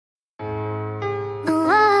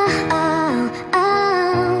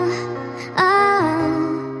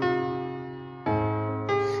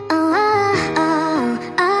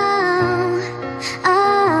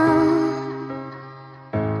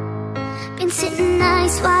sitting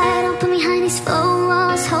eyes wide open behind these four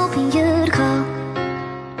walls, hoping you'd call.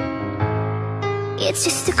 It's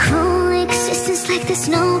just a cruel existence, like there's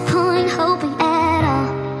no point hoping at all.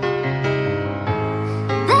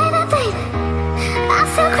 Baby, baby, I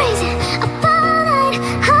feel crazy up all night,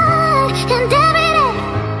 hard, and every day.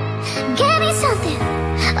 Give me something,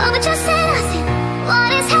 oh, but you say nothing. What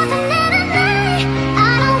is happening tonight?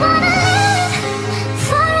 I don't wanna live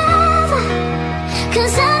forever,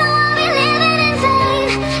 'cause I don't wanna be living in vain,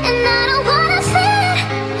 and I don't wanna fit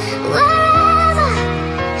wherever.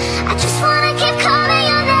 I just wanna keep calling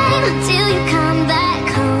your name until you come back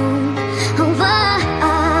home. Oh, oh,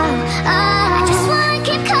 oh, oh. I just wanna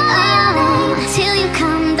keep calling your name until you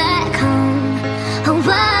come back home. Oh,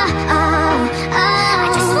 oh, oh, oh. I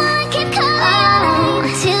just wanna keep calling your name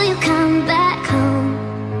until you come back home.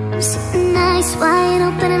 I'm sitting eyes wide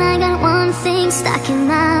open and I got one thing stuck in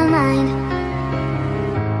my mind.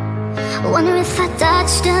 Wonder if I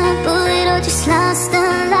dodged a bullet or just lost the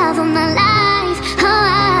love of my life.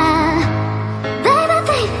 Oh, baby,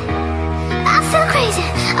 baby, I feel crazy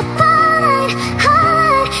up all night,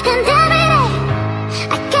 hard, and every day.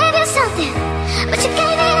 I gave you something, but you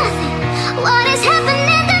gave me nothing. What is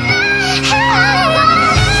happening tonight? I don't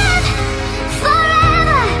wanna live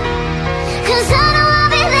forever, 'cause I don't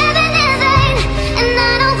wanna be living in vain, and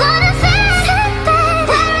I don't wanna fit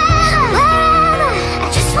wherever. I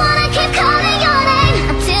just wanna keep calling your name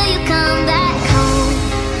until you come back home.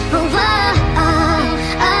 Oh, oh, oh,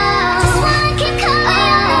 oh. Just wanna keep calling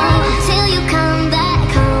your name until you come back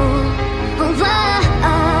home. Oh, oh,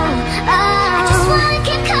 oh, oh. I just wanna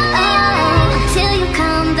keep calling your name until you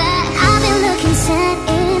come back. I've been looking sad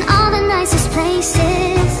in all the nicest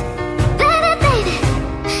places. Baby, baby,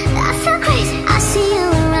 I feel crazy. I see you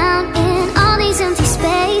around in all these empty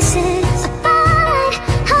spaces. Up all night,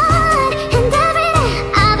 hard, and every day.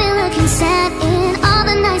 I've been looking sad in all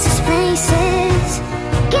the nicest places.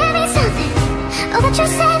 Give me something, oh, but you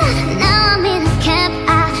say nothing. Now I'm in a cab,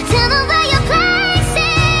 I tell them where your place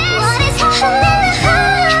is. What is happening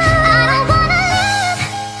tonight? I don't wanna live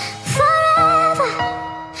forever,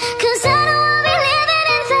 'cause I don't wanna be living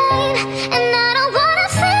in vain, and I don't wanna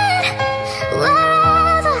fit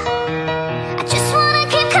wherever. I just wanna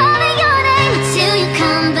keep calling your name until you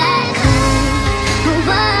come back home. Oh,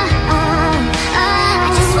 oh, oh, oh. I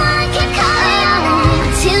just wanna keep calling your name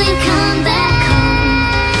until you come back home.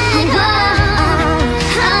 Oh, oh,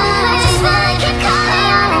 oh. I just wanna keep calling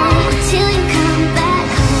your name until you come back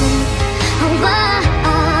home. Oh,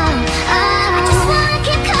 oh, oh. I just wanna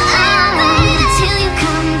keep calling your name until you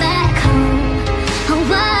come back home. Oh,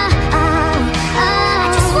 oh, oh. I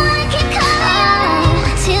just wanna keep calling your name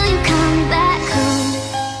until you come back home.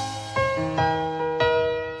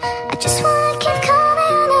 I just wanna